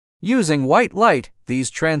Using white light,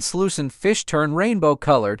 these translucent fish turn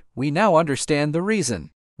rainbow-colored. We now understand the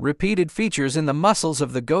reason. Repeated features in the muscles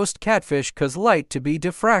of the ghost catfish cause light to be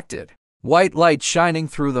diffracted. White light shining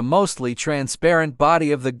through the mostly transparent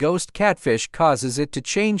body of the ghost catfish causes it to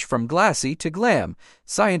change from glassy to glam.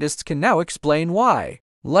 Scientists can now explain why.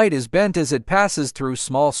 Light is bent as it passes through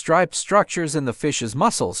small striped structures in the fish's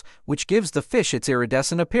muscles, which gives the fish its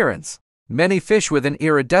iridescent appearance. Many fish with an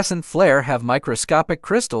iridescent flair have microscopic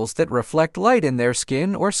crystals that reflect light in their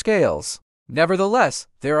skin or scales. Nevertheless,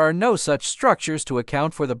 there are no such structures to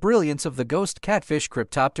account for the brilliance of the ghost catfish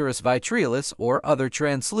Kryptopterus vitreolus or other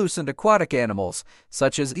translucent aquatic animals,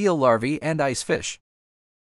 such as eel larvae and icefish.